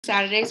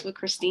Saturdays with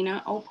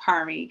Christina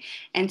Opari,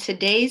 and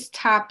today's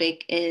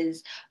topic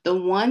is the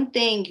one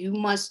thing you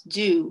must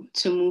do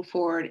to move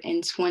forward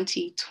in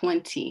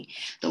 2020.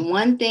 The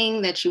one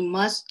thing that you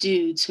must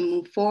do to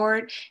move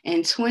forward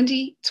in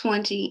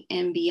 2020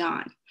 and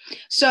beyond.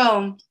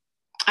 So,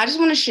 I just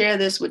want to share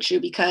this with you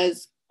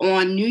because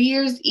on New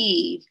Year's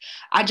Eve,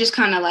 I just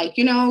kind of like,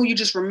 you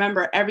just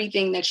remember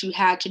everything that you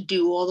had to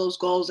do, all those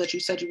goals that you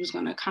said you was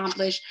going to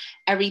accomplish,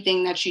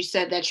 everything that you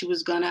said that you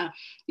was going to,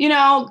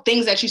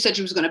 things that you said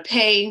you was going to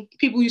pay,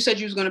 people you said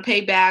you was going to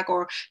pay back,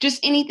 or just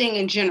anything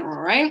in general,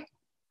 right?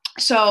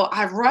 So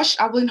I rushed.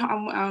 Went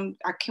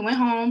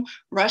home,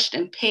 rushed,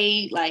 and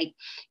paid like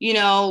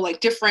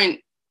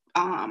different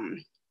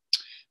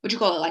what you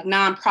call it, like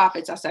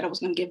nonprofits I said I was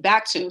going to give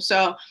back to.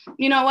 So,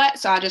 you know what?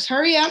 So I just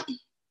hurry up,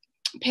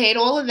 paid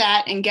all of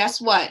that. And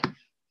guess what?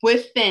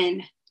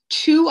 Within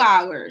 2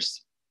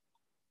 hours,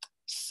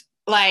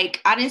 like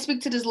I didn't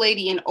speak to this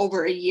lady in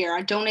over a year.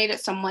 I donated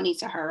some money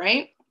to her,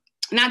 right?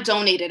 Not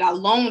donated, I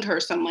loaned her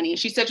some money. And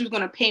she said she was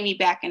going to pay me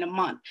back in a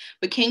month.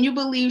 But can you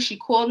believe she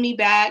called me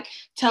back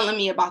telling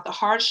me about the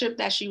hardship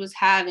that she was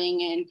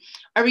having and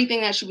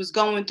everything that she was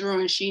going through.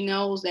 And she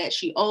knows that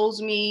she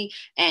owes me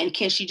and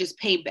can she just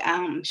pay,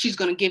 she's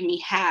going to give me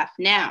half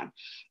now.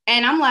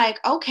 And I'm like,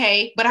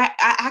 okay, but I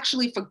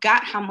actually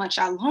forgot how much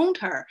I loaned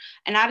her.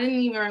 And I didn't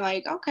even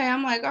like, okay,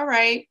 I'm like, all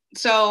right,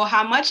 so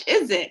how much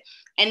is it?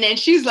 And then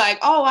she's like,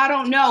 oh, I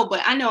don't know.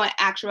 But I know in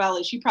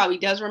actuality, she probably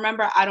does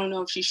remember. I don't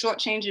know if she's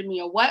shortchanging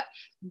me or what,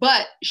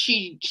 but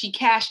she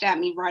cashed at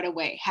me right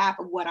away, half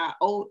of what I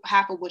owed,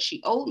 half of what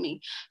she owed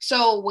me.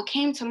 So what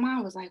came to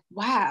mind was like,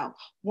 wow,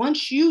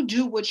 once you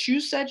do what you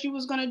said you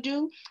was going to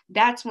do,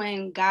 that's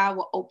when God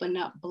will open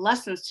up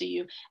blessings to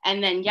you.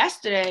 And then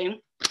yesterday,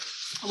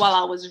 while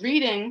I was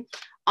reading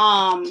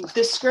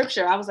this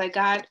scripture, I was like,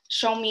 God,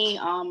 show me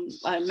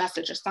a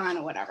message, a sign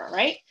or whatever,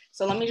 right?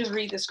 So let me just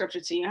read the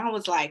scripture to you. And I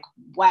was like,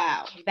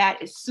 wow,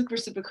 that is super,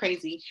 super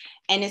crazy.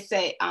 And it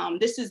said,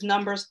 this is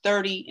Numbers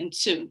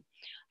 30:2.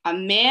 A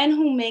man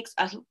who makes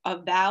a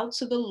vow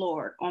to the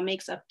Lord or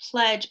makes a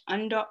pledge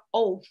under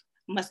oath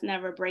must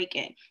never break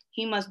it.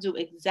 He must do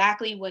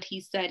exactly what he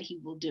said he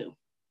will do.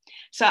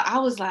 So I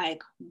was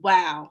like,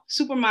 wow,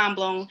 super mind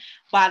blown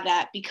by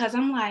that, because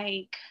I'm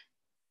like,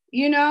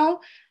 you know,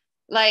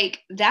 like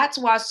that's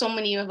why so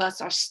many of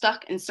us are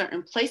stuck in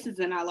certain places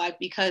in our life,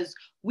 because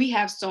we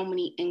have so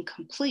many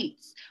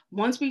incompletes.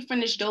 Once we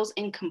finish those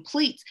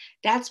incompletes,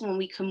 that's when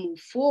we can move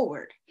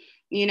forward,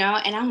 and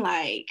I'm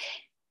like,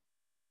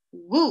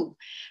 woo.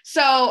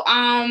 So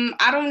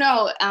I don't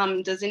know,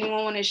 does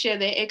anyone want to share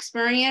their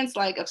experience,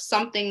 like of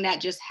something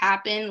that just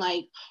happened,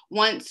 like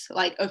once,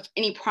 like of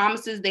any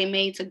promises they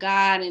made to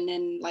God and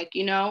then like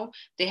you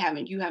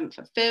haven't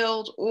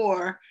fulfilled,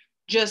 or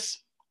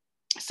just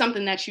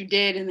something that you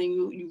did and then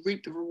you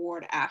reap the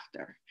reward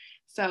after.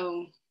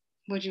 So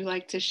would you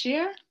like to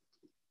share?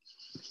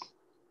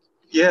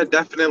 Yeah,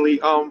 definitely.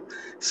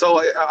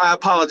 So I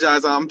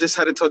apologize. I'm just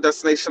headed to a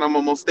destination. I'm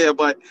almost there,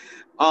 but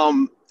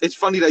it's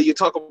funny that you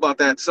talk about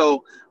that.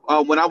 So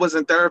when I was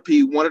in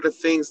therapy, one of the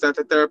things that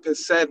the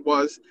therapist said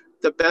was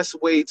the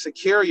best way to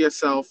cure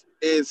yourself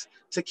is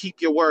to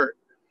keep your word.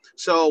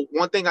 So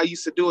one thing I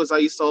used to do is I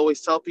used to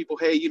always tell people,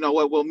 hey, you know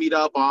what, we'll meet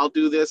up, or I'll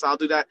do this, I'll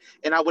do that,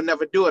 and I would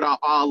never do it.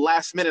 I'll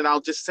last minute,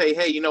 I'll just say,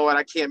 hey, you know what,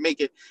 I can't make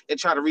it, and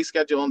try to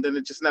reschedule, and then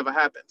it just never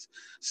happens.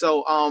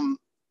 So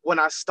when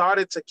I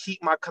started to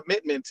keep my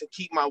commitment, to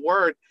keep my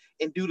word,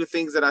 and do the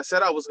things that I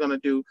said I was going to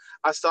do,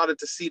 I started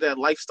to see that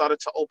life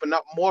started to open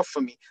up more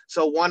for me.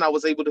 So one, I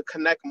was able to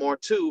connect more.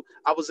 Two,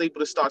 I was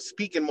able to start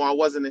speaking more. I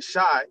wasn't as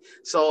shy.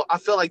 So I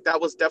feel like that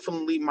was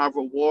definitely my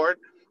reward,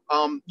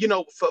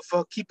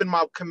 for keeping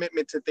my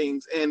commitment to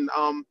things. And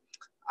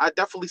I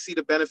definitely see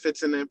the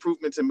benefits and the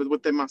improvements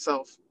within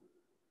myself.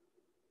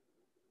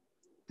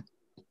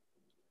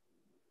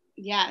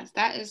 Yes,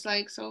 that is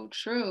like so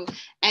true.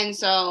 And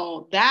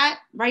so that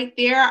right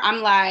there,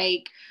 I'm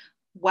like,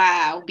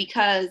 wow,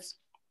 because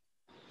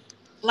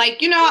like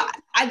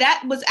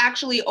that was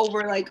actually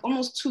over like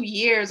almost 2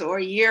 years or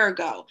a year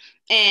ago,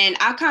 and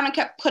I kind of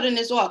kept putting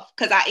this off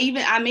because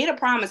I made a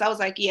promise. I was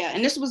like, yeah,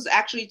 and this was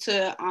actually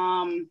to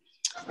um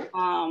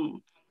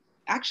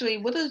actually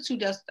what are the two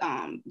just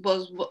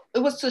was it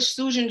was to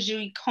Susan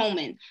G.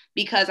 Komen,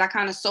 because I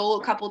kind of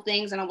sold a couple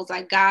things and I was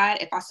like, God,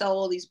 if I sell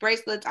all these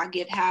bracelets, I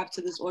give half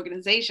to this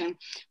organization.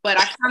 But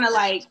I kind of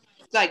like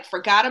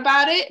forgot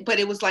about it, but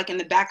it was like in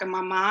the back of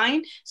my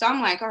mind. So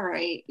I'm like, all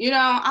right,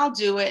 I'll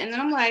do it. And then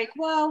I'm like,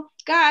 well,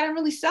 God, I didn't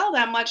really sell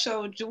that much,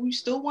 so do we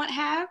still want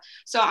half?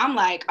 So I'm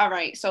like, all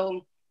right.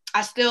 So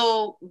I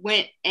still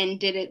went and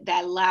did it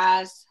that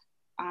last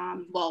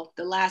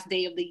the last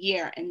day of the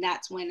year. And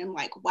that's when I'm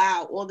like,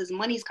 wow, all this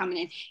money's coming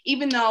in.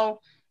 Even though,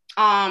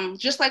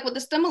 just like with the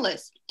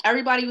stimulus,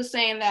 everybody was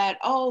saying that,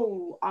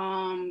 oh,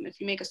 if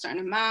you make a certain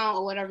amount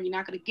or whatever, you're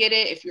not going to get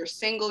it. If you're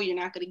single, you're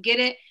not going to get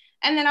it.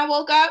 And then I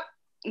woke up.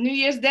 New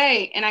Year's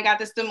Day, and I got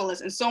the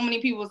stimulus. And so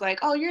many people was like,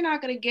 oh, you're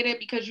not going to get it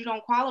because you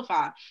don't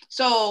qualify.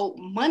 So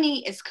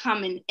money is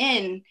coming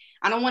in.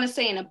 I don't want to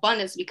say in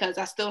abundance because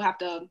I still have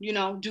to,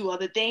 do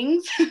other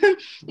things.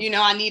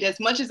 I need as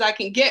much as I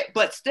can get,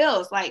 but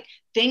still it's like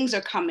things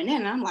are coming in.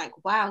 And I'm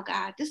like, wow,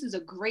 God, this is a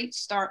great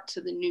start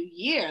to the new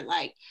year.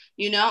 Like,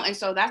 and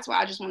so that's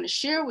why I just want to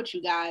share with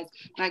you guys.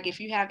 Like, if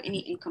you have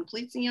any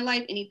incompletes in your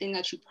life, anything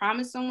that you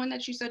promised someone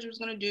that you said you was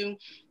going to do,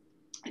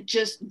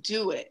 just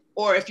do it.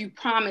 Or if you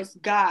promise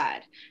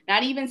God,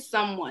 not even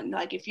someone,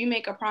 like if you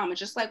make a promise,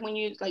 just like when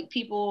you, like,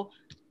 people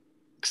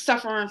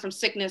suffering from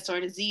sickness or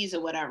disease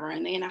or whatever,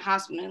 and they in a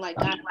hospital, they're like,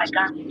 God, just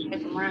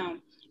life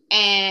around.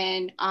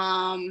 And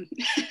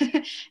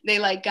they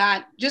like,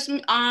 God, just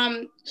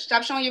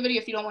stop showing your video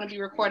if you don't want to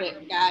be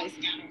recorded, guys.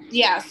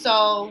 Yeah,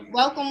 so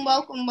welcome,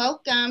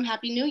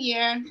 happy new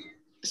year.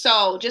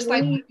 So just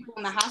like people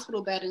in the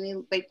hospital bed,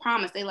 and they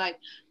promise, they like,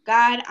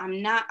 God,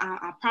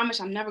 I promise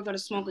I'm never going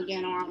to smoke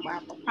again, or I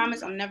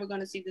promise I'm never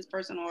going to see this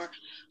person, or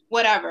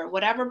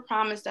whatever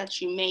promise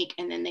that you make,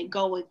 and then they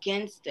go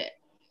against it.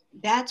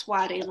 That's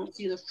why they don't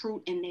see the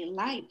fruit in their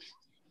life,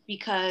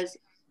 because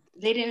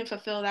they didn't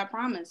fulfill that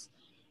promise.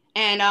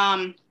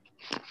 And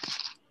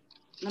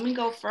let me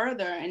go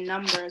further in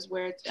Numbers,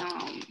 where it's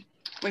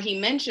where he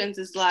mentions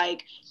is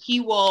like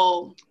he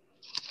will,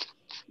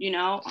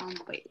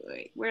 wait,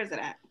 where is it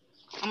at?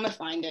 I'm gonna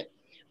find it.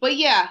 But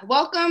yeah,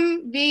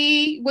 welcome,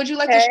 V. Would you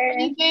like to share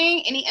Hey,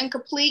 anything? Any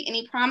incomplete?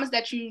 Any promise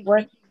that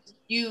what?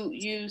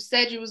 you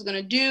said you was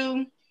gonna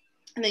do,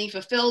 and then you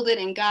fulfilled it,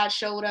 and God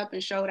showed up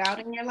and showed out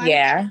in your life?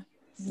 Yeah,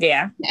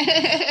 yeah.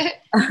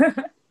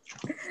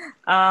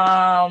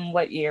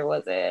 What year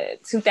was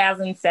it?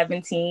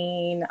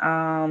 2017.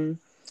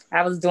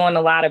 I was doing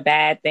a lot of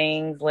bad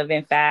things,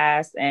 living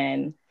fast,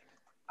 and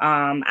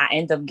I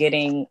ended up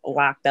getting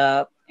locked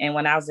up. And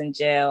when I was in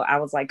jail, I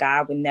was like,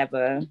 God would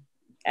never,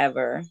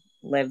 ever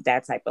live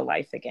that type of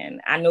life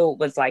again. I knew it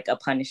was like a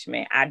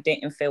punishment. I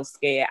didn't feel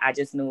scared. I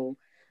just knew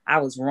I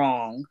was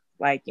wrong,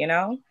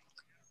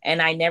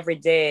 and I never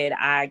did.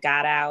 I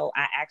got out.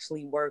 I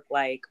actually worked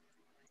like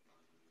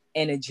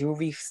in a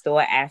jewelry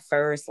store at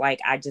first. Like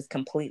I just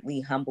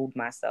completely humbled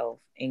myself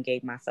and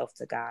gave myself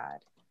to God.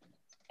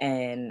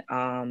 And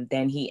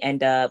then he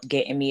ended up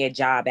getting me a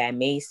job at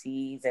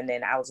Macy's, and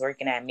then I was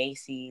working at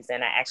Macy's,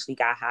 and I actually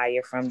got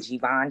hired from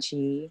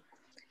Givenchy.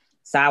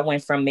 So I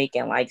went from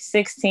making like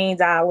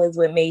 $16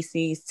 with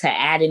Macy's to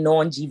adding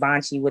on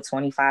Givenchy with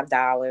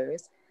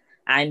 $25.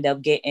 I ended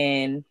up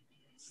getting,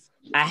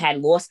 I had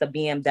lost a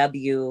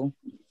BMW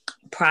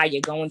prior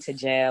going to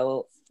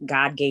jail.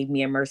 God gave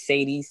me a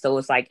Mercedes. So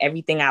it's like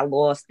everything I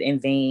lost in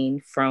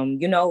vain from,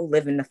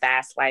 living the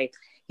fast life,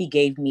 he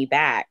gave me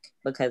back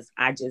because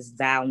I just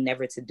vowed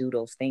never to do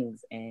those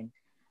things. And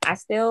I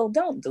still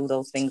don't do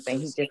those things. And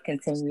he just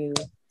continued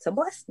to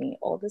bless me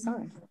all the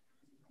time.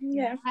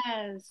 Yeah.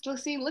 Yes.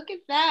 Look at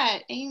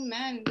that.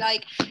 Amen.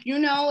 Like,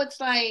 it's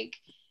like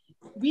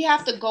we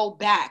have to go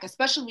back,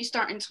 especially we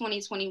start in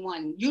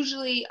 2021.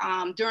 Usually,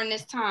 during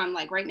this time,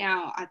 like right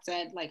now, I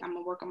said like I'm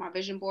gonna work on my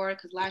vision board,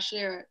 because last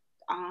year,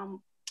 I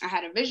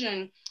had a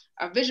vision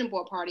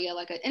board party,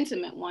 like an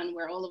intimate one,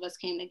 where all of us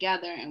came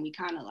together and we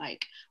kind of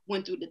like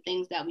went through the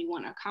things that we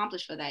want to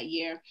accomplish for that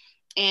year.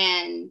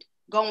 And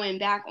going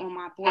back on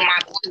my board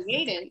that I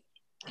created.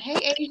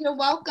 Hey, Asia,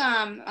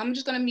 welcome. I'm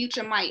just gonna mute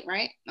your mic,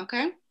 right?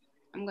 Okay.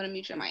 I'm gonna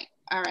mute your mic.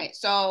 All right.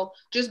 So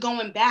just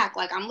going back,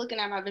 like I'm looking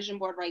at my vision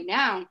board right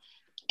now,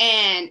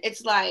 and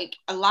it's like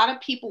a lot of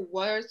people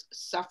were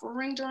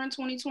suffering during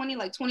 2020.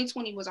 Like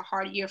 2020 was a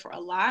hard year for a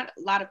lot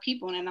of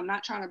people. And I'm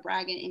not trying to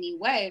brag in any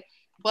way,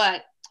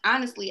 but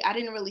honestly, I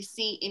didn't really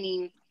see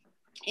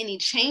any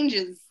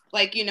changes.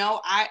 Like,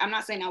 I'm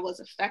not saying I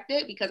was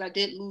affected, because I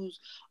did lose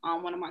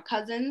one of my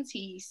cousins.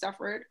 He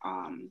suffered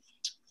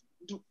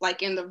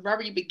like in the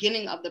very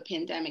beginning of the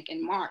pandemic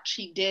in March.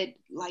 He did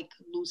like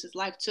lose his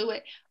life to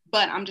it.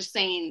 But I'm just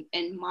saying,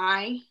 in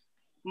my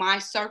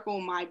circle,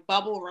 my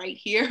bubble right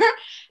here,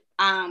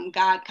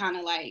 God kind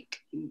of like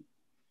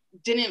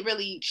didn't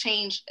really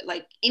change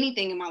like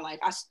anything in my life.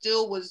 I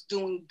still was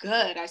doing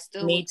good. I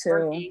still was Me too.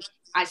 working.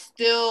 I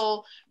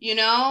still,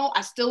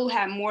 I still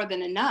had more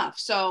than enough.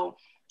 So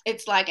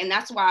it's like, and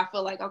that's why I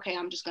feel like, okay,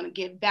 I'm just going to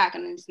give back.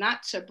 And it's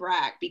not to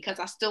brag, because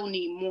I still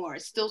need more.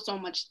 It's still so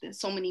much,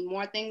 so many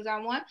more things I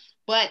want,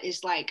 but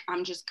it's like,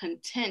 I'm just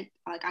content.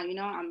 Like, I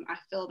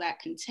feel that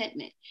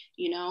contentment,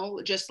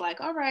 just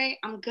like, all right,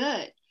 I'm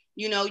good.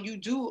 You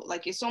do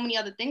like, there's so many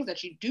other things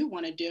that you do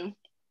want to do.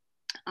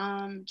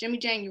 Jimmy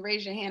Jane, you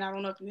raise your hand. I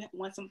don't know if you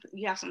want something,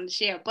 you have something to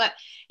share, but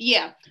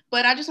yeah,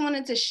 but I just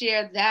wanted to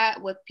share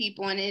that with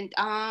people. And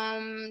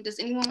then, does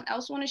anyone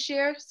else want to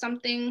share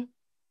something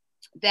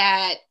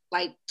that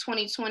like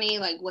 2020,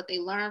 like what they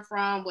learned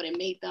from, what it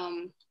made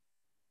them,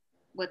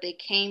 what they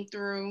came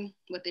through,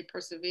 what they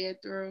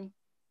persevered through?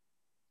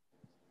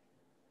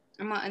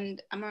 I'm gonna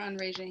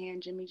unraise your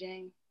hand, Jimmy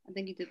Jane. I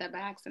think you did that by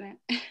accident.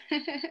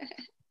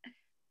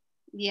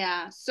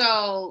 Yeah.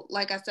 So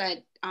like I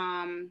said,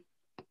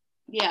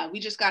 yeah, we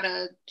just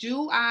gotta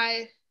do.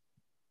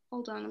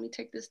 Hold on, let me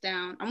take this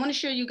down. I'm gonna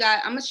share you guys.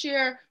 I'm gonna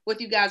share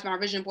with you guys my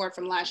vision board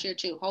from last year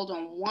too. Hold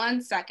on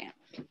one second.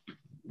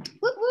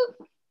 Whoop,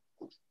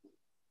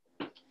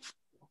 whoop.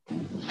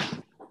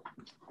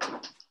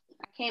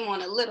 I came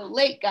on a little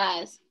late,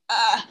 guys.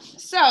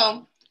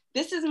 So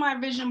this is my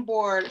vision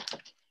board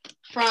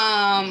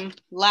from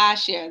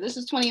last year. This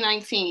is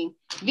 2019.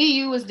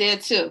 VU was there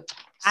too.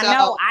 So, I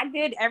know I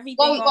did everything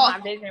on my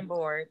vision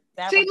board.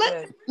 That was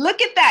good.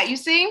 Look at that. You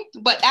see?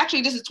 But actually,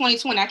 this is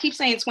 2020. I keep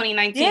saying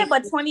 2019. Yeah,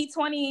 but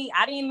 2020,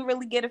 I didn't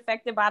really get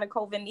affected by the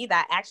COVID either.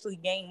 I actually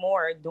gained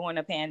more during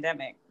the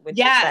pandemic, which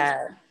is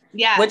sad.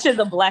 Yeah, which is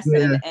a blessing.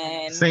 Yeah.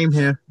 And same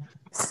here.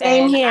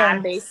 Same here. I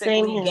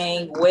basically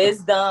gained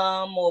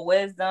wisdom,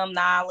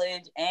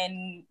 knowledge,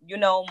 and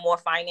more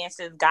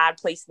finances. God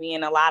placed me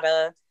in a lot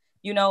of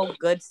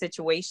good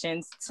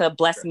situations to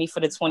bless me for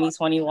the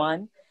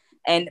 2021.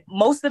 And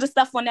most of the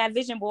stuff on that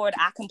vision board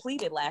I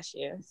completed last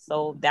year.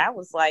 So that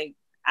was like,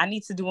 I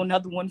need to do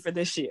another one for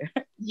this year.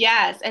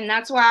 Yes. And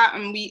that's why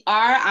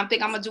I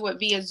think I'm going to do it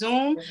via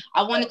Zoom.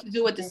 I wanted to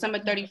do it December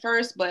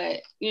 31st,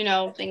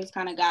 but things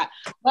kind of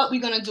but we're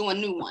going to do a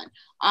new one.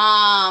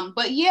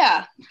 But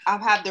yeah,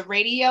 I've had the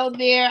radio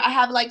there. I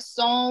have like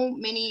so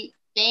many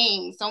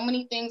things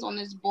on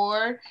this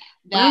board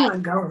that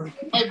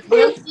it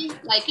really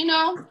like,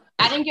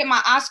 I didn't get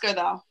my Oscar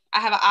though. I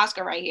have an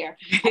Oscar right here.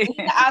 I didn't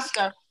get the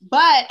Oscar, but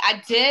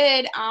I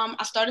did.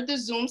 I started the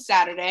Zoom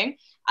Saturday.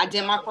 I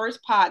did my first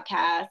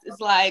podcast.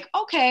 It's like,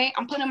 okay,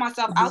 I'm putting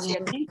myself out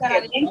there.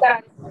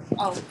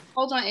 Oh,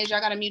 hold on, Asia, I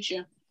gotta mute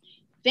you.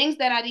 Things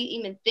that I didn't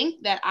even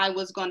think that I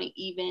was gonna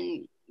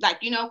even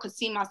could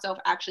see myself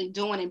actually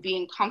doing and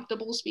being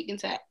comfortable speaking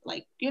to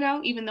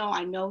even though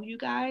I know you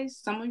guys,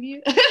 some of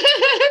you.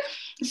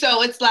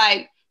 So it's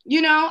like,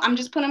 I'm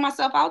just putting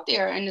myself out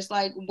there and it's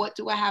like, what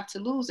do I have to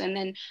lose? And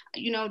then,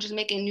 just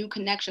making new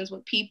connections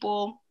with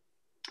people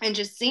and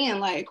just seeing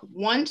like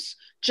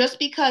just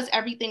because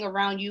everything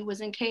around you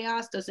was in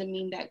chaos doesn't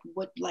mean that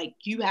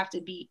you have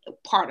to be a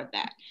part of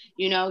that.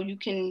 You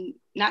can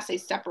not say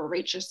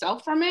separate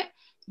yourself from it,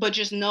 but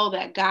just know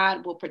that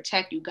God will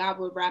protect you. God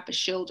will wrap a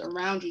shield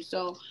around you.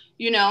 So,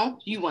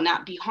 you will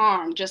not be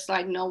harmed, just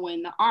like Noah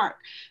in the ark.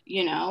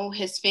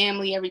 His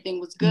family, everything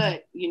was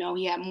good.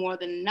 He had more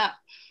than enough.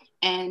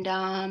 And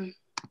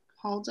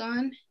hold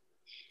on.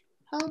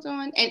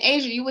 And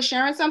Asia, you were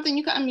sharing something?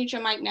 You can unmute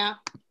your mic now.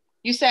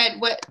 You said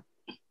what?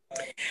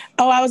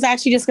 Oh, I was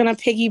actually just going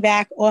to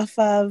piggyback off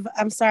of,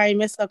 I'm sorry,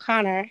 Miss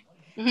O'Connor.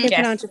 Can't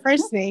pronounce your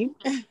first name.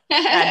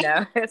 I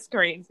know. It's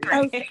crazy.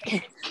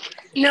 Okay.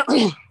 No.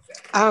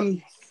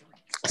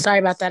 Sorry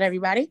about that,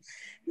 everybody.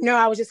 No,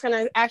 I was just going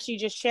to actually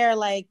just share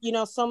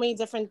so many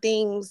different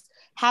things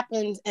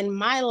happened in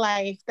my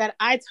life that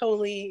I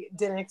totally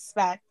didn't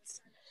expect.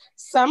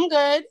 Some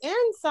good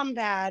and some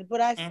bad,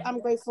 but I'm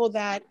grateful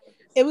that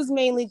it was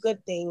mainly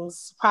good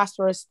things,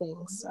 prosperous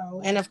things.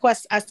 So, and of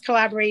course, us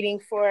collaborating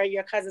for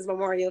your cousin's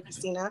memorial,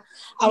 Christina,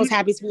 I was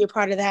happy to be a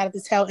part of that at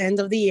the tail end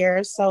of the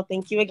year. So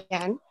thank you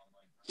again.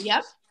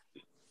 Yep.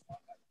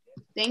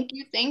 Thank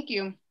you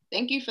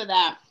for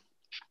that.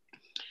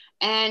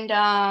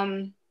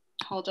 And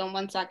hold on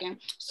one second.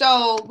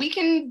 So we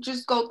can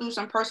just go through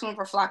some personal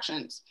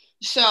reflections.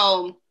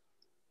 So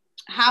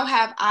how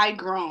have I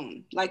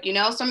grown?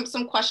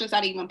 Some questions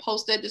that I even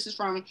posted. This is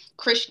from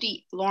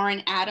Christy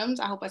Lauren Adams.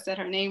 I hope I said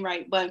her name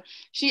right. But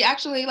she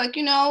actually, like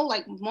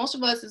most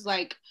of us is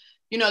like,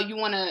 you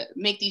want to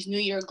make these New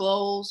Year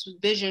goals,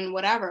 vision,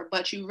 whatever,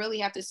 but you really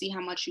have to see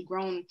how much you've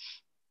grown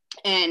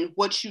and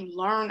what you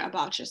learn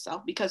about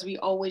yourself, because we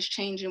always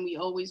change and we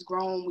always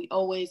grow and we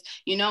always,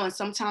 and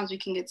sometimes we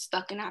can get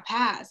stuck in our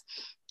past.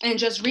 And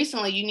just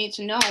recently, you need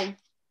to know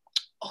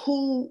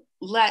who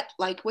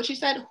what you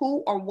said,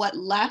 who or what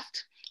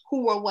left,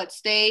 who or what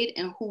stayed,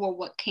 and who or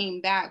what came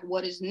back,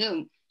 what is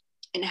new,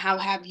 and how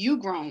have you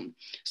grown?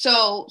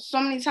 So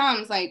many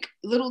times,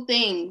 little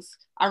things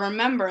I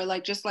remember,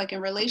 just like in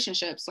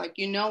relationships,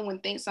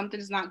 when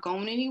something's not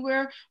going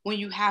anywhere, when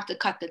you have to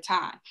cut the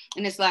tie.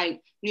 And it's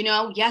like,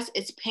 yes,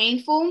 it's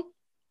painful,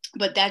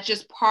 but that's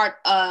just part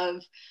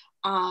of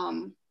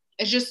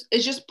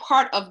it's just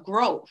part of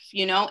growth.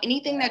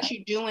 Anything that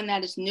you're doing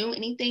that is new,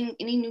 any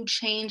new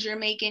change you're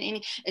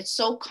making, it's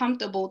so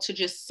comfortable to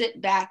just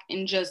sit back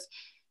and just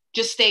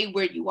stay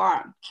where you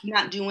are,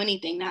 not do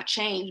anything, not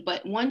change.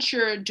 But once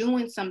you're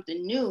doing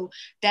something new,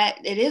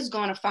 that it is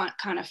going to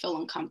kind of feel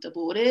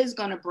uncomfortable. It is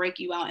going to break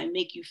you out and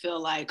make you feel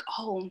like,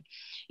 oh,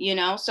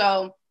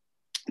 so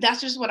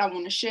that's just what I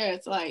want to share.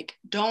 It's like,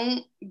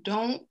 don't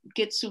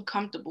get too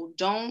comfortable.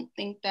 Don't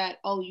think that,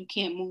 oh, you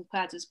can't move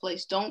past this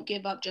place. Don't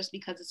give up just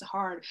because it's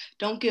hard.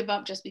 Don't give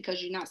up just because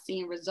you're not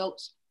seeing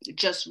results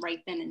just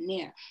right then and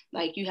there.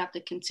 You have to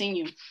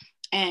continue.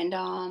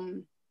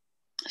 And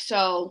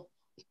so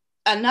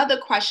another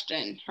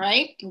question,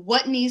 right?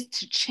 What needs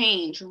to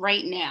change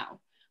right now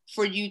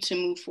for you to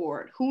move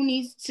forward? Who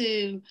needs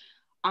to,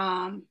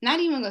 not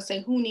even gonna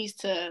say who needs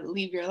to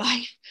leave your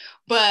life,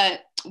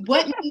 but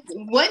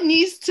what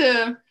needs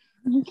to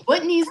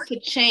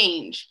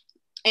change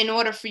in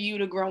order for you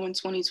to grow in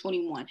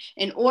 2021,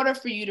 in order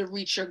for you to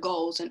reach your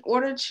goals, in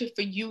order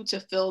for you to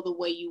feel the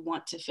way you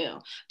want to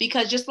feel.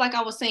 Because just like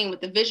I was saying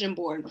with the vision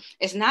board,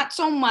 it's not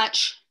so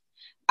much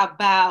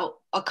about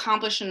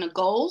accomplishing the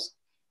goals,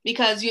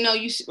 because you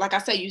like I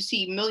said, you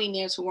see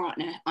millionaires who are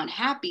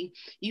unhappy.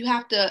 You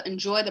have to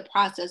enjoy the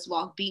process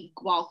while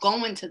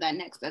going to that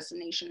next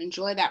destination.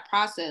 Enjoy that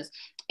process,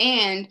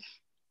 and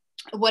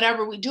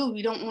whatever we do,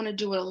 we don't want to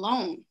do it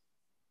alone,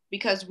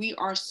 because we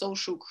are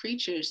social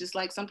creatures. It's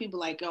like some people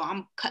like, yo,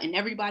 I'm cutting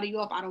everybody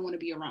off. I don't want to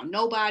be around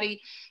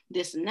nobody,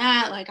 this and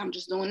that. Like, I'm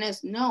just doing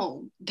this.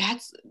 No,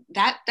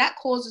 that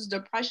causes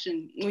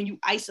depression when you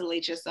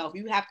isolate yourself.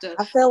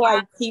 I feel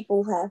like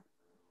people have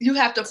you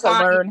have to to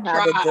find learn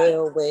how to tribe.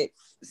 deal with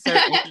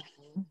certain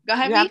people. Go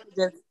ahead,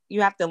 B.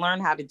 You have to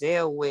learn how to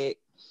deal with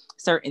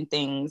certain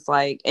things,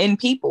 like in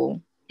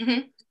people.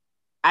 Mm-hmm.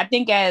 I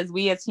think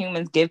we as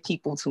humans give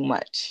people too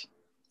much,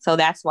 so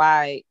that's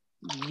why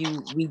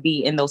we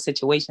be in those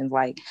situations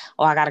like,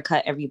 oh, I gotta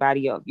cut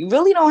everybody off. You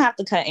really don't have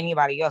to cut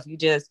anybody off. You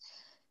just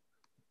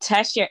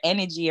test your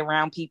energy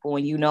around people,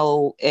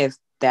 and if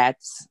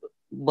that's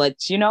what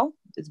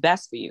is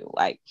best for you.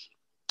 Like,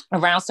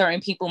 around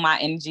certain people, my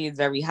energy is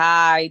very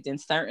high. Then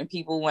certain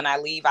people, when I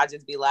leave, I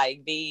just be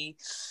like,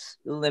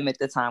 limit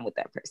the time with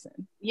that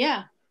person.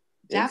 Yeah,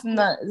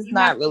 definitely. It's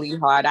not really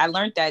hard. I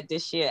learned that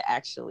this year,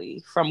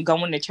 actually, from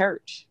going to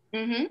church.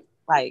 Mm-hmm.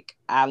 Like,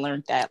 I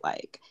learned that,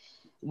 like,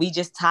 we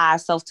just tie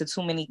ourselves to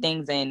too many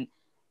things, and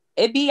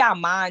it be our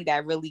mind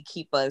that really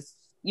keep us,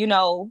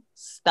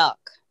 stuck.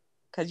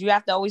 Because you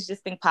have to always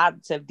just think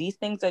positive. These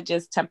things are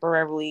just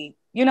temporarily,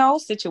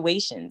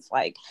 situations.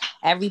 Like,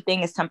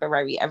 everything is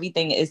temporary.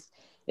 Everything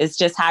is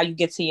just how you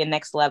get to your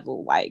next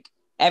level. Like,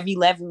 every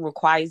level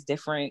requires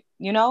different,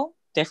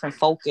 different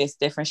focus,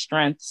 different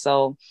strength.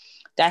 So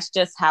that's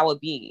just how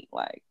it be.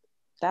 Like,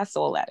 that's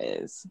all that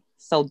is.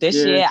 So this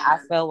year, I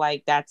feel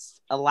like that's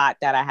a lot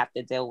that I have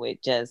to deal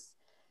with. Just,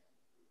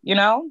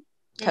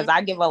 because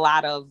I give a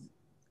lot of,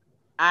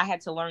 I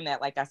had to learn that,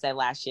 like I said,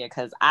 last year,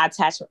 because I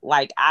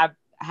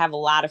have a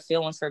lot of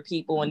feelings for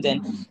people. And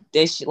then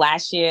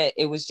last year,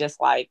 it was just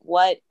like,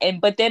 what?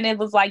 But then it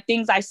was like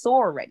things I saw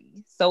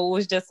already. So it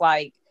was just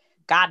like,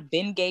 God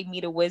then gave me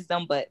the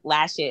wisdom, but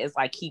last year it's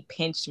like he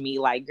pinched me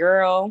like,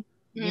 girl,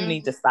 you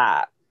need to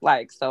stop.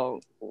 Like,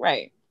 so,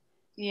 right.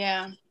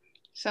 Yeah.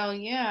 So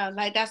yeah,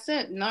 like that's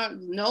it.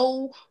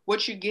 Know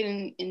what you're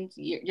getting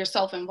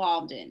yourself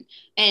involved in.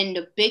 And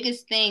the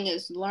biggest thing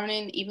is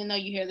learning, even though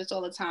you hear this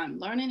all the time,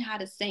 learning how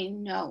to say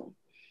no.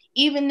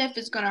 Even if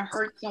it's gonna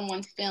hurt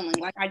someone's feeling.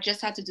 Like, I just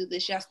had to do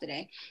this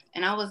yesterday.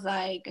 And I was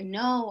like,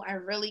 no, I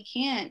really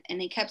can't. And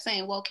they kept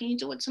saying, well, can you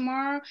do it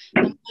tomorrow?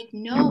 And I'm like,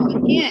 no,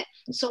 I can't.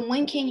 So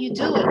when can you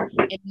do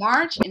it? In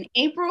March, in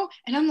April?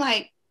 And I'm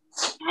like,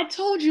 I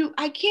told you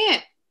I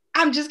can't.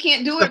 I just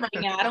can't do it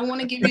right now. I don't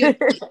want to give you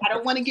I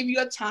don't want to give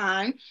you a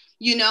time,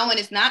 and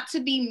it's not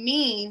to be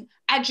mean.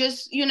 I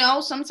just,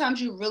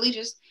 sometimes you really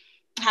just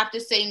have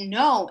to say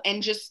no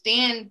and just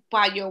stand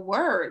by your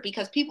word,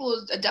 because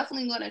people are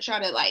definitely going to try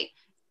to, like,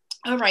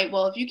 all right,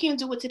 well, if you can't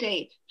do it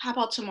today, how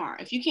about tomorrow?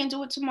 If you can't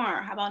do it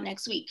tomorrow, how about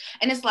next week?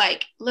 And it's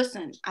like,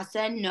 listen, I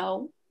said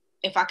no.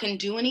 If I can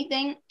do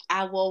anything,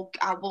 I will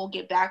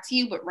get back to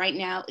you, but right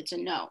now it's a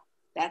no.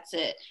 That's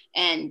it.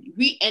 And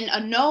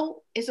a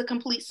no is a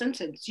complete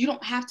sentence. You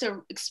don't have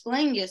to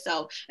explain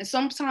yourself. And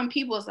sometimes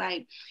people is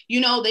like,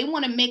 they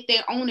want to make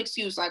their own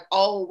excuse, like,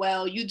 oh,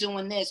 well, you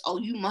doing this, oh,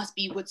 you must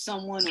be with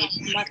someone, or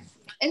like,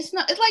 it's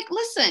not. It's like,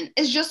 listen,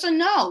 it's just a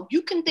no.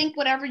 You can think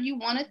whatever you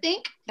want to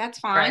think. That's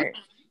fine. Right.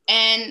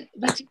 And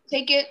we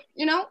take it,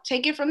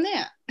 take it from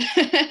there.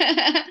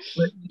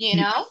 you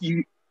know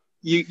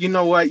You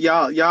know what,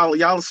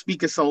 y'all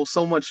speaking so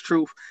much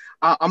truth.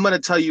 I'm gonna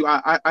tell you,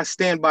 I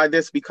stand by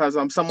this because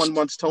someone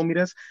once told me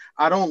this.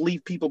 I don't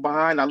leave people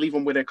behind. I leave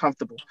them where they're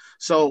comfortable.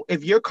 So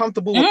if you're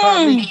comfortable with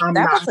poverty, I'm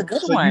that not. was a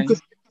good So one.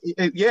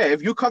 yeah,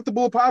 if you're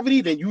comfortable with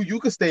poverty, then you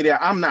can stay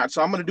there. I'm not.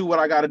 So I'm gonna do what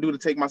I got to do to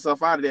take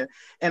myself out of there.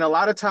 And a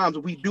lot of times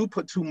we do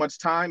put too much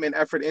time and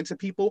effort into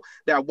people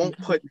that won't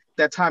put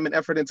that time and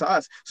effort into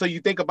us. So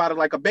you think about it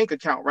like a bank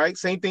account, right?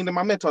 Same thing that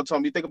my mentor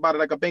told me. You think about it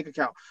like a bank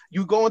account.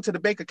 You go into the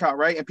bank account,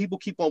 right? And people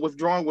keep on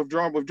withdrawing.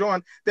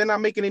 They're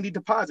not making any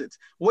deposits.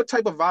 What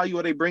type of value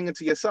are they bringing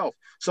to yourself?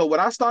 So what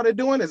I started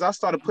doing is I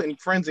started putting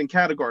friends in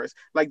categories.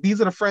 Like,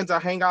 these are the friends I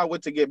hang out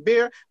with to get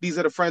beer. These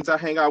are the friends I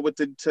hang out with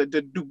to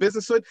do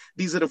business with.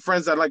 These are the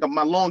friends that, like,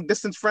 my long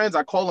distance friends.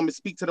 I call them and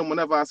speak to them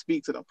whenever I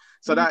speak to them.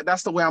 So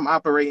that's the way I'm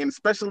operating,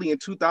 especially in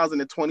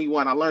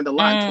 2021. I learned a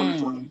lot in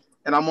 2020,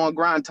 and I'm on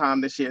grind time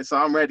this year, so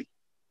I'm ready.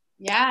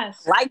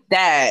 Yes. Like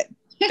that.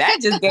 That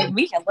just gave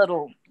me a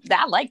little.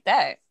 I like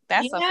that.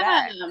 That's a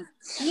fact.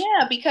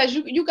 Yeah, because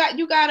you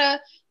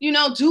gotta,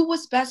 do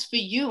what's best for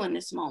you in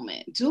this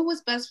moment. Do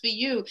what's best for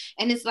you.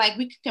 And it's like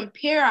we can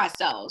compare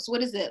ourselves.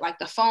 What is it? Like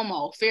the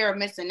FOMO, fear of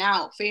missing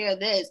out, fear of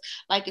this.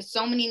 Like, it's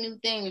so many new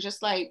things.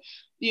 Just like,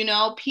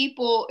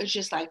 people, it's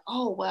just like,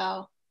 oh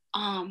well,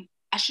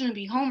 I shouldn't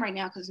be home right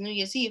now because New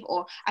Year's Eve,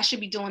 or I should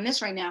be doing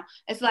this right now.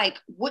 It's like,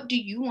 what do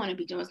you want to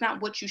be doing? It's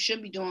not what you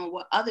should be doing,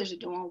 what others are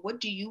doing. What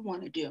do you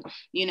want to do?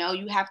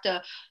 You have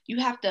to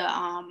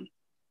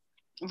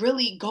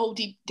really go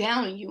deep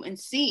down in you and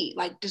see,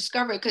 like,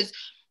 discover it. Because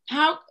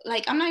how,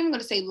 like, I'm not even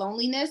going to say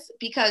loneliness,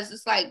 because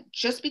it's like,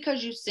 just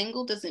because you're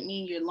single doesn't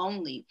mean you're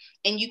lonely,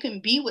 and you can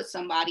be with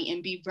somebody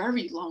and be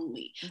very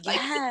lonely.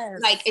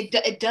 Yes.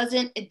 It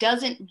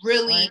doesn't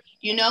really, Right.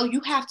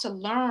 you have to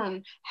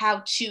learn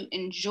how to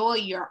enjoy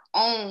your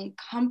own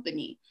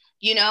company,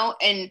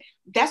 and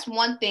that's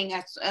one thing,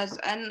 as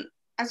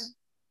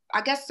I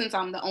guess, since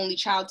I'm the only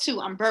child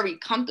too, I'm very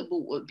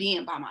comfortable with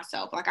being by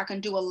myself. Like, I can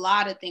do a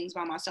lot of things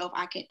by myself.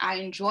 I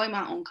enjoy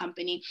my own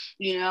company.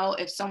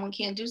 If someone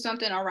can't do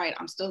something, all right,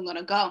 I'm still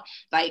gonna go.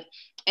 Like,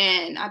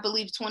 and I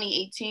believe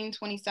 2018,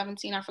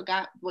 2017, I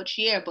forgot which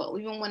year, but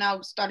even when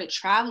I started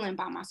traveling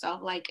by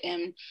myself, like,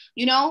 and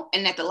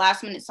at the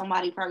last minute,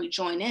 somebody probably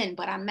joined in,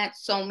 but I met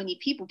so many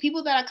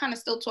people that I kind of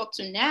still talk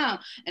to now,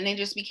 and they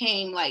just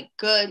became like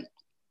good,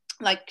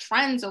 like,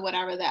 friends or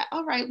whatever, that,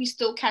 all right, we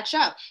still catch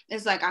up.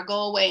 It's like, I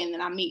go away and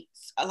then I meet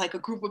like a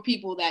group of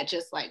people that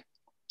just like,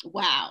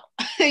 wow,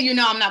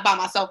 I'm not by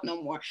myself no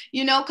more,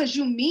 because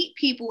you meet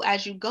people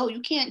as you go.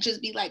 You can't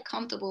just be like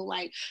comfortable,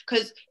 like,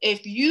 because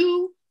if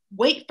you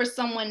wait for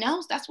someone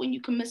else, that's when you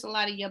can miss a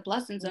lot of your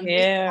blessings and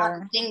miss a lot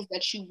Yeah. of things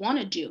that you want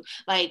to do,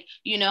 like,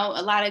 a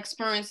lot of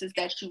experiences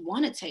that you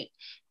want to take.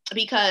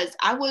 Because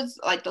I was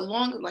like,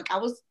 I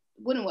was,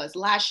 when it was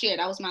last year,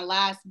 that was my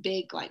last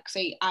big, like,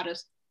 say, out of,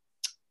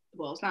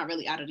 well, it's not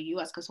really out of the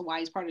US because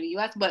Hawaii is part of the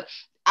US, but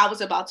I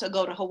was about to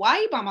go to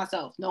Hawaii by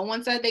myself. No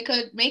one said they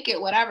could make it,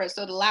 whatever.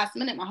 So the last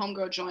minute, my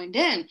homegirl joined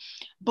in.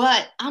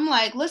 But I'm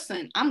like,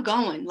 listen, I'm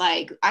going.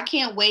 Like, I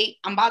can't wait.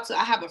 I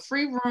have a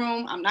free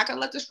room. I'm not going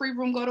to let this free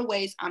room go to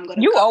waste. I'm going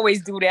to You go.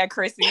 always do that,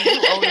 Chrissy.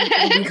 You always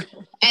do.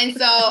 And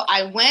so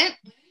I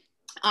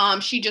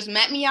went. She just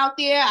met me out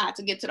there. I had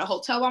to get to the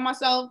hotel by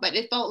myself, but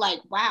it felt like,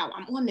 wow,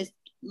 I'm on this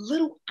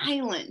little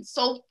island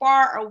so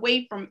far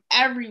away from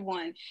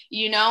everyone,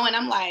 and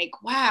I'm like,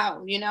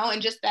 wow, and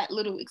just that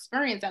little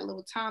experience, that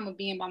little time of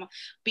being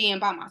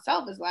by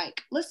myself is like,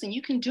 listen,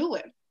 you can do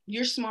it.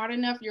 You're smart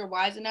enough, you're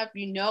wise enough,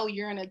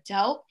 you're an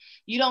adult.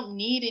 You don't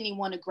need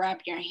anyone to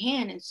grab your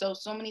hand. And so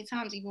many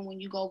times, even when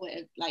you go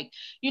with, like,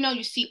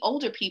 you see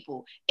older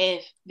people,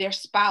 if their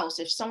spouse,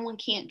 if someone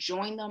can't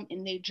join them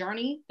in their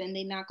journey, then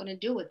they're not going to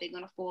do it. They're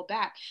going to fall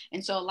back.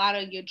 And so a lot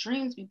of your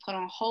dreams be put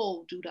on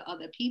hold due to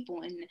other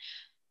people.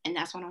 And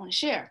that's what I want to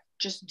share.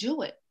 Just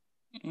do it.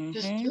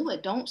 Just do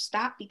it. Don't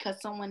stop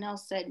because someone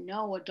else said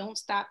no, or don't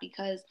stop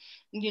because,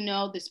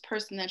 this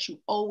person that you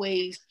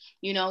always,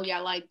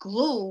 y'all like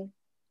glue,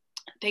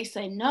 they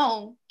say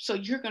no. So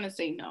you're going to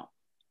say no.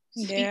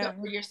 Speak up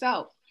for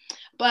yourself.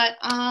 But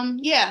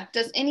yeah,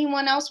 does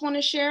anyone else want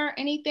to share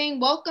anything?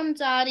 Welcome,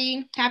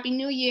 Dottie. Happy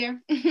New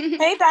Year.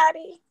 Hey,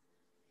 Dottie.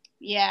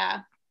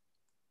 Yeah.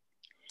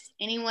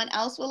 Anyone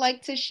else would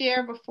like to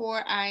share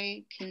before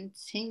I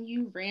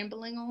continue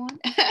rambling on?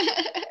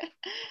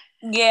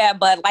 Yeah,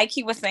 but like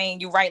he was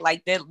saying, you're right.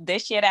 Like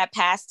this year that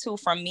passed too,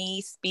 from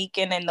me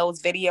speaking in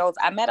those videos,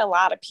 I met a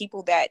lot of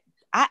people that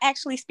I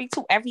actually speak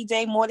to every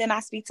day, more than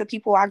I speak to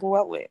people I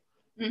grew up with.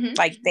 Mm-hmm.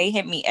 Like, they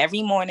hit me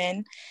every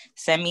morning,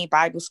 send me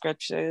Bible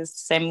scriptures,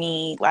 send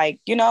me,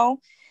 like,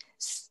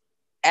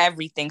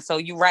 everything. So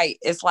you're right.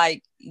 It's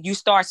like you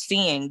start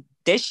seeing,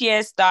 this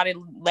year started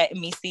letting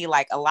me see,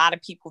 like, a lot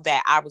of people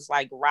that I was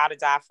like ride or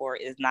die for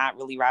is not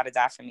really ride or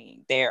die for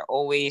me. They're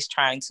always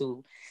trying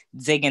to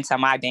dig into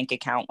my bank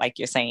account, like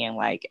you're saying,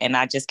 like, and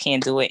I just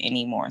can't do it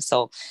anymore.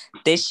 So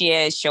this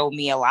year showed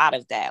me a lot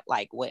of that,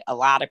 like, with a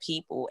lot of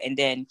people. And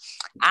then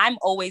I'm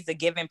always a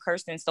giving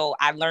person. So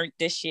I learned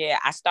this year,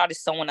 I started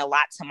sewing a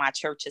lot to my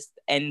churches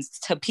and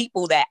to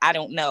people that I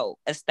don't know,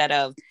 instead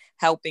of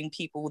helping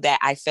people that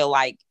I feel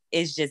like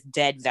is just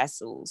dead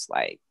vessels.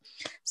 Like,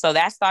 so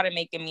that started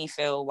making me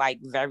feel like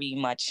very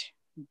much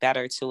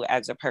better too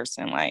as a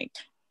person. Like,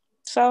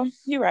 so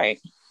you're right.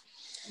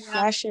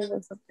 Yeah. Last year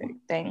was a big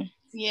thing.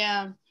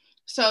 Yeah.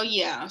 So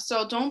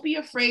don't be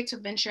afraid to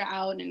venture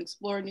out and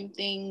explore new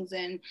things,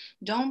 and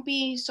don't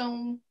be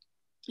so,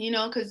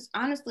 because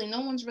honestly,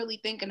 no one's really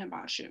thinking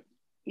about you.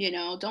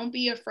 Don't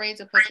be afraid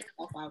to put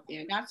yourself out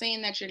there. Not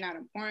saying that you're not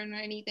important or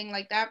anything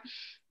like that,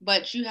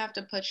 but you have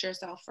to put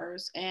yourself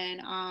first, and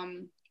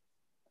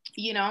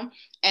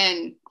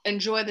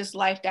enjoy this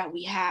life that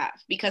we have.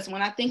 Because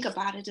when I think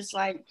about it, it's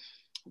like,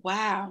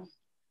 wow,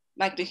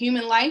 like the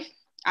human life,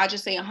 I'll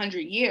just say 100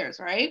 years,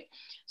 right?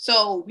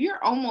 So we're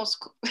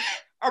almost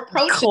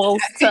approaching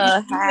Close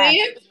that. to half.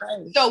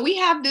 So we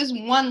have this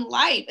one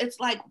life. It's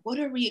like, what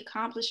are we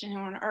accomplishing here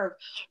on earth?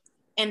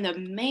 And the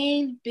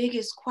main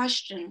biggest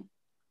question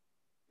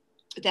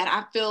that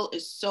I feel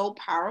is so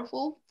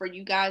powerful for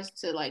you guys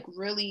to like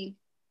really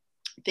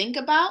think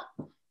about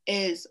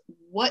is,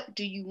 what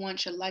do you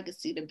want your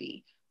legacy to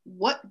be?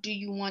 What do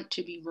you want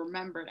to be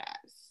remembered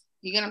as?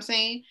 You get what I'm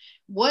saying?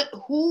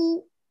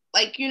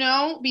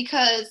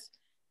 Because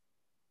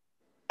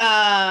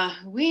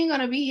We ain't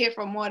gonna be here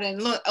for more than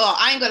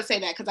I ain't gonna say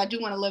that because I do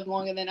want to live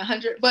longer than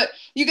 100, but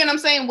you get what I'm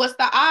saying? What's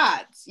the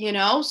odds, you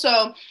know?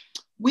 So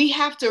we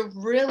have to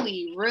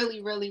really,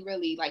 really, really,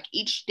 really, like,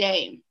 each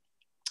day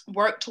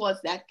work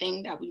towards that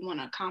thing that we want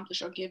to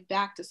accomplish or give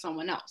back to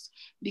someone else,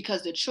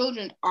 because the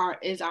children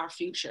is our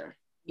future.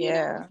 You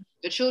know,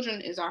 the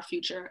children is our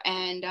future,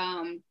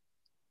 and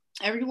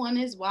everyone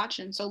is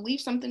watching. So leave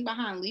something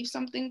behind, leave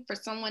something for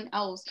someone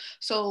else,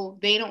 so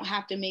they don't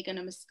have to make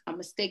a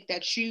mistake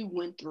that you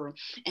went through.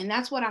 And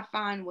that's what I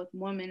find with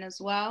women as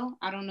well.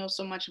 I don't know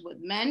so much with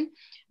men,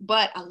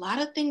 but a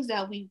lot of things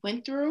that we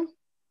went through,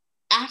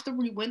 after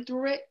we went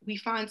through it, we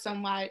find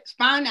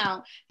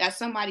out that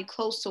somebody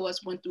close to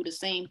us went through the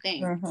same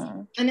thing.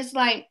 Mm-hmm. And it's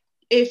like,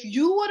 if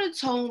you would have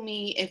told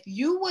me, if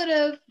you would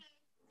have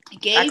I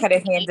gave could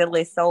have me, handled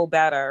it so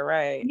better,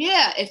 right?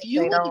 yeah, if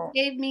you They would have don't.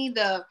 gave me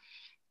the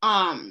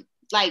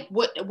like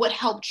what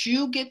helped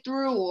you get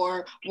through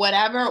or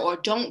whatever, or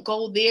don't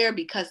go there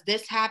because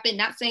this happened.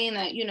 Not saying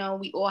that, you know,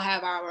 we all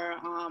have our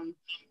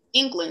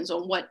inklings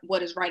on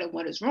what is right and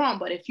what is wrong,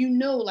 but if you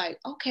know, like,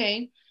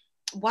 okay,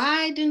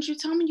 why didn't you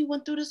tell me you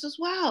went through this as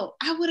well?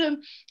 I would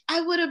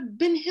have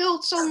been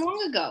healed so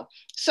long ago.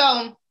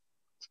 So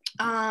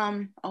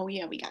oh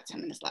yeah, we got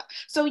 10 minutes left.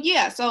 So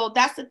yeah, so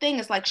that's the thing.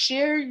 It's like,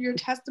 share your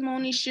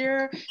testimony,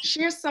 share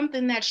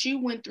something that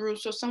you went through,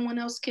 so someone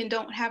else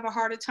don't have a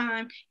harder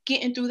time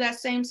getting through that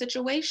same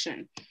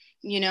situation,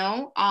 you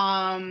know.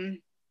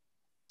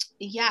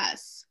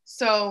 Yes.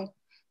 So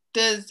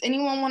does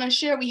anyone want to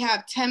share? We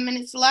have 10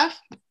 minutes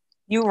left.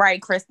 You're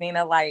right,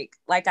 Christina. Like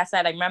I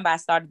said, I remember I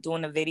started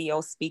doing a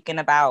video speaking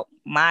about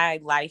my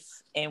life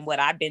and what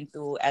I've been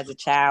through as a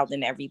child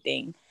and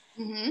everything.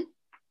 Mm-hmm.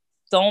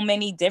 So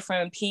many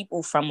different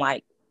people from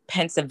like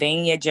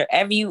Pennsylvania,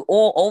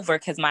 all over,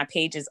 because my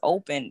page is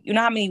open. You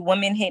know how many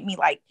women hit me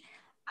like,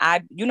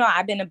 I've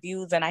been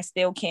abused and I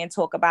still can't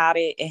talk about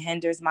it. It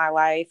hinders my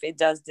life. It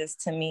does this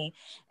to me.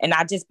 And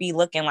I just be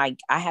looking like,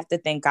 I have to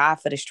thank God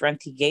for the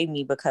strength he gave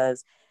me,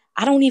 because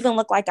I don't even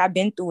look like I've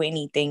been through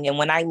anything. And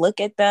when I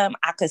look at them,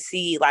 I could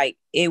see like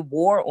it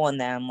wore on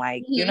them,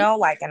 like, Mm-hmm.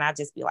 like, and I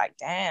just be like,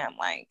 damn,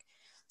 like,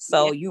 Yeah.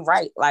 so you're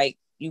right. Like,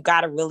 you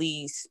got to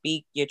really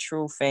speak your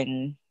truth,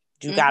 and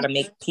you got Mm-hmm. to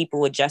make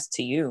people adjust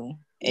to you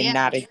and Yeah.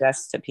 not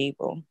adjust to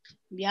people.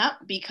 Yeah,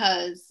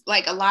 because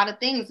like a lot of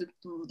things,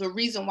 the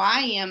reason why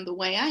I am the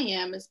way I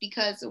am is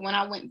because when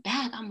I went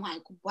back, I'm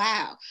like,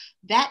 wow,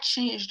 that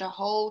changed the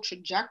whole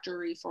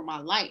trajectory for my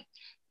life.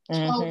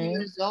 12 Mm-hmm.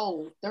 years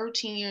old,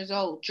 13 years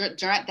old,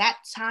 that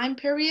time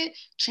period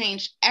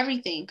changed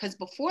everything. Because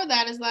before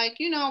that is like,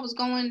 you know, I was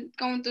going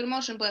through the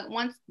motion, but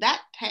once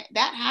that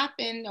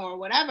happened or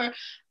whatever,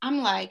 I'm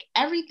like,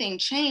 everything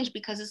changed,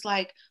 because it's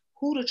like,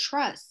 who to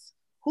trust?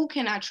 Who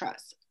can I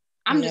trust?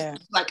 I'm just Yeah.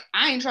 like,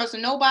 I ain't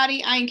trusting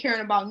nobody. I ain't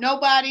caring about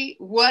nobody,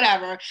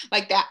 whatever.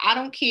 Like that. I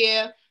don't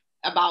care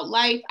about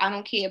life. I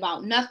don't care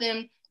about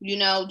nothing, you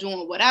know,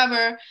 doing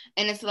whatever.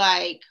 And it's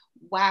like,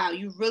 wow,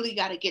 you really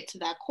got to get to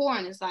that core.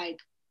 And it's like,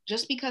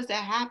 just because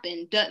that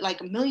happened,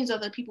 like millions of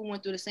other people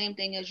went through the same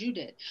thing as you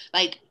did.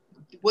 Like,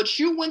 what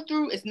you went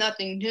through is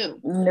nothing new.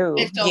 No.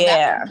 And so that's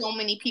Yeah. why so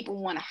many people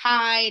want to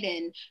hide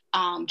and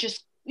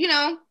just, you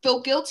know,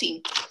 feel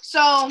guilty.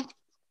 So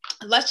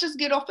let's just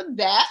get off of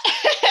that.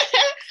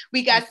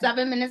 We got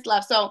 7 minutes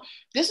left. So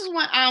this is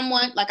what I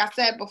want, like I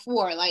said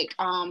before, like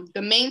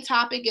the main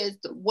topic is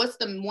what's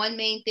the one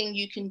main thing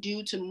you can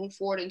do to move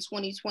forward in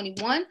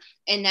 2021,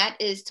 and that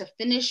is to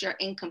finish your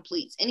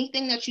incompletes.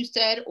 Anything that you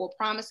said or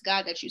promised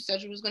God that you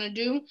said you was going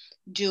to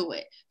do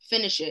it.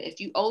 Finish it. If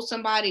you owe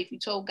somebody, if you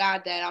told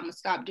God that I'm going to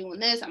stop doing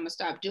this, I'm going to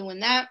stop doing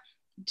that,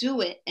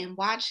 do it and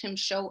watch him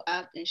show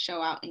up and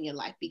show out in your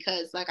life.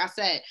 Because like I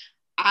said,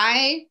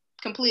 I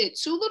completed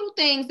 2 little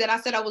things that I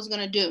said I was going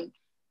to do.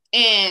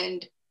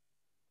 And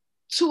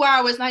 2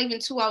 hours, not even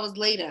 2 hours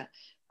later,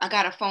 I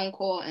got a phone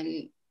call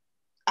and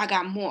I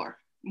got more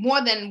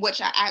than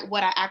what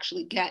I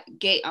actually gave.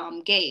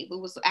 It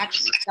was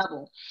actually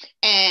double.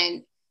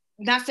 And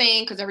not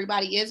saying because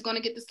everybody is going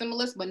to get the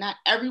stimulus, but not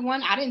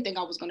everyone. I didn't think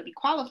I was going to be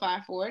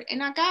qualified for it,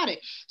 and I got it.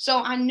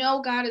 So I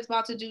know God is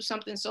about to do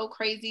something so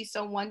crazy,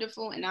 so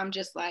wonderful, and I'm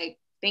just like,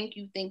 thank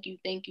you, thank you,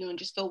 thank you, and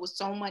just filled with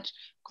so much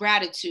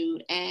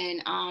gratitude.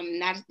 And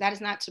that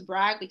is not to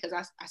brag, because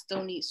I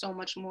still need so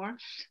much more,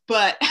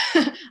 but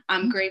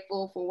I'm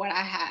grateful for what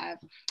I have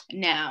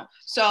now.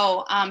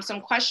 So some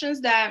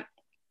questions that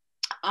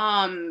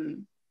I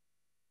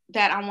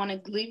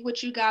want to leave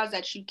with you guys,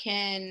 that you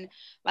can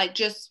like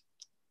just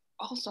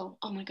also,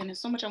 oh my goodness,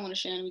 so much I want to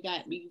share, and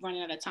we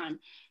running out of time.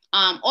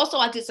 Also,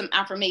 I did some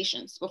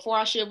affirmations before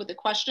I share with the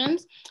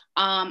questions.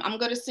 I'm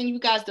going to send you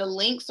guys the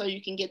link so you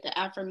can get the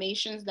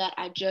affirmations that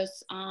I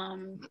just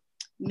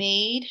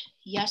made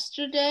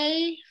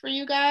yesterday for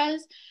you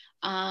guys.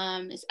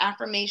 It's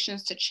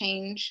affirmations to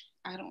change.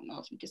 I don't know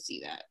if you can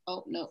see that.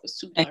 Oh no, it's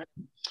too dark.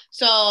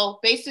 So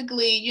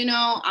basically, you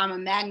know, I'm a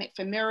magnet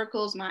for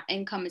miracles. My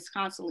income is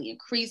constantly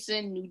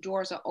increasing. New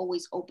doors are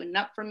always opening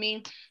up for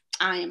me.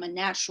 I am a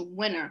natural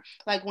winner.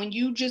 Like when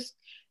you just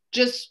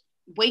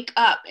wake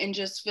up and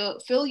just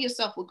fill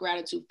yourself with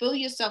gratitude, fill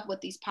yourself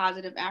with these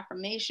positive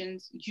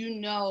affirmations,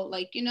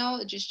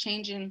 just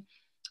changing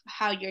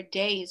how your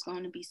day is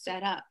going to be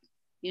set up,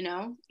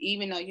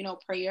 even though,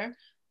 prayer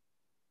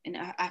and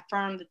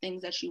affirm the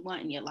things that you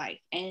want in your life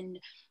and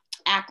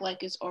act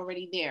like it's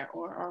already there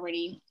or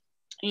already,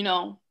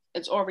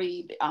 it's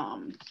already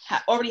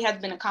already has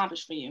been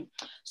accomplished for you.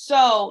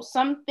 So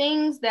some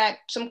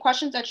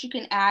questions that you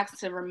can ask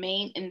to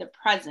remain in the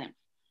present,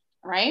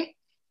 right?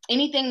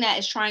 Anything that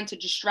is trying to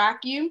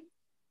distract you,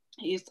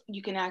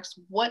 you can ask,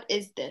 what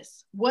is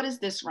this? What is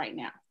this right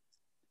now?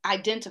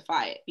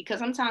 Identify it, because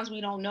sometimes we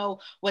don't know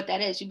what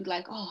that is. You'd be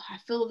like, oh, I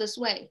feel this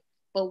way,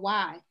 but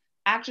why?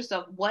 Ask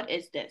yourself, what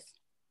is this?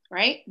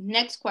 Right?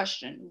 Next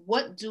question,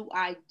 what do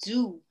I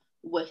do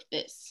with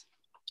this?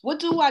 What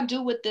do I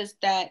do with this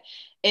that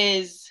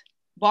is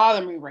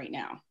bothering me right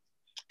now?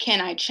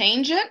 Can I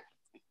change it?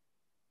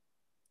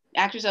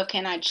 Ask yourself,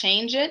 can I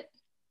change it?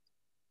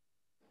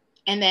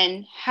 And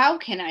then how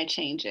can I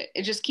change it?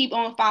 It just keep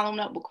on following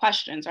up with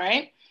questions,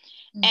 right?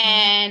 Mm-hmm.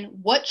 And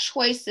what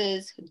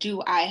choices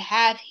do I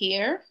have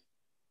here?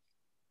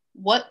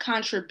 What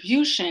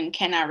contribution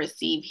can I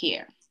receive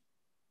here?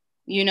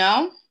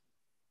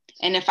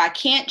 And if I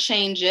can't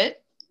change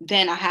it,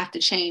 then I have to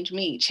change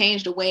me,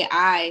 change the way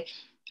I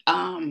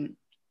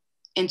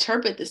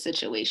interpret the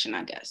situation,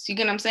 I guess. You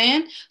get what I'm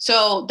saying?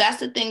 So that's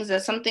the things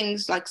that some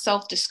things like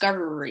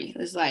self-discovery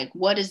is like,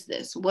 what is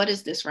this? What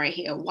is this right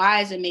here?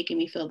 Why is it making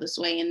me feel this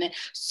way? And then,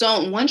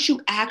 so once you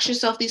ask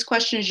yourself these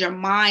questions, your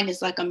mind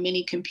is like a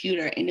mini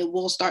computer and it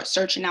will start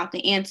searching out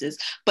the answers.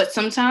 But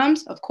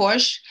sometimes, of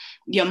course,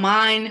 your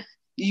mind,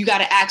 you got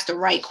to ask the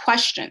right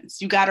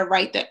questions. You got to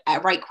write the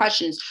right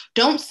questions.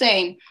 Don't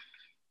say,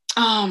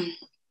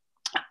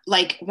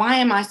 like, why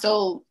am I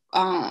so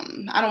I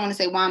don't want to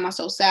say why am I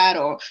so sad,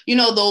 or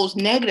those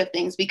negative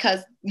things, because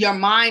your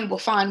mind will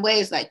find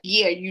ways like,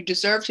 yeah, you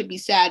deserve to be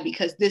sad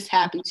because this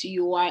happened to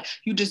you, or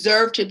you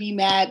deserve to be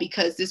mad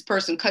because this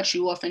person cut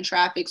you off in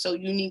traffic, so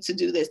you need to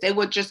do this. They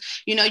would just,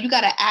 you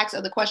got to ask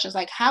other questions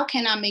like, how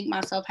can I make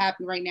myself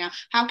happy right now?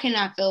 How can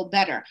I feel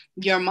better?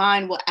 Your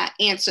mind will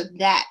answer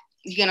that.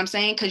 You get what I'm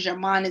saying? Because your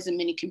mind is a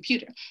mini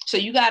computer. So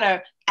you got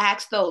to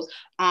ask those.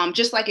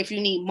 Just like if you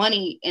need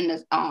money in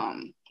the,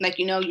 like,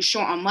 you're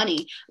short on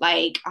money,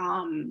 like,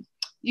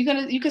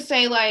 you could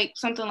say like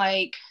something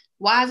like,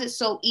 why is it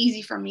so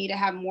easy for me to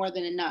have more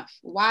than enough?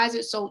 Why is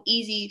it so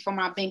easy for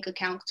my bank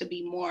account to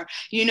be more,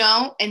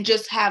 and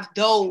just have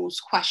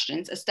those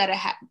questions instead of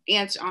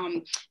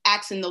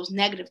asking those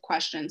negative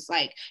questions.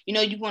 Like,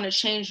 you want to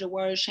change the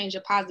words, change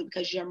it positive,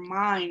 because your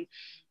mind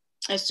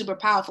is super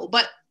powerful.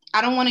 But I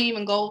don't want to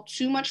even go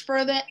too much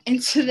further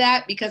into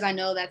that because I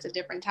know that's a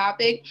different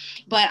topic.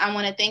 But I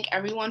want to thank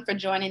everyone for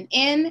joining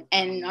in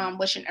and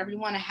wishing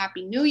everyone a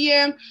happy new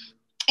year.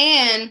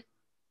 And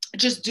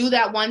just do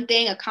that one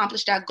thing,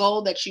 accomplish that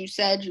goal that you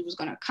said you was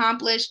going to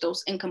accomplish,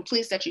 those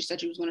incompletes that you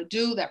said you was going to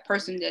do, that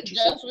person that you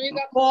said you were going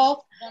to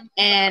call.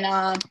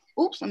 And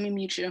oops, let me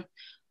mute you.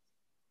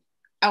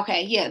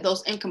 Okay, yeah,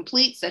 those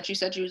incompletes that you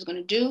said you was going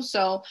to do.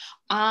 So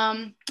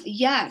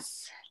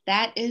yes,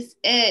 that is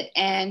it.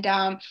 And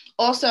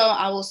also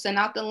I will send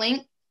out the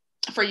link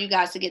for you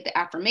guys to get the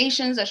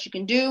affirmations that you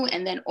can do.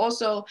 And then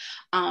also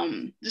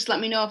just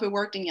let me know if it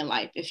worked in your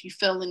life, if you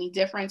feel any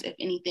difference, if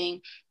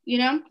anything,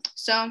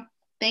 So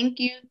thank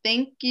you.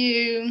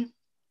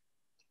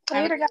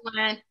 Later,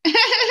 guys.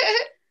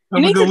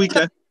 Have a good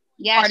weekend.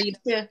 Yes, you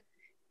too.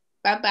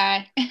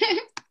 Bye-bye.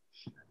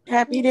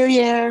 Happy New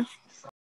Year.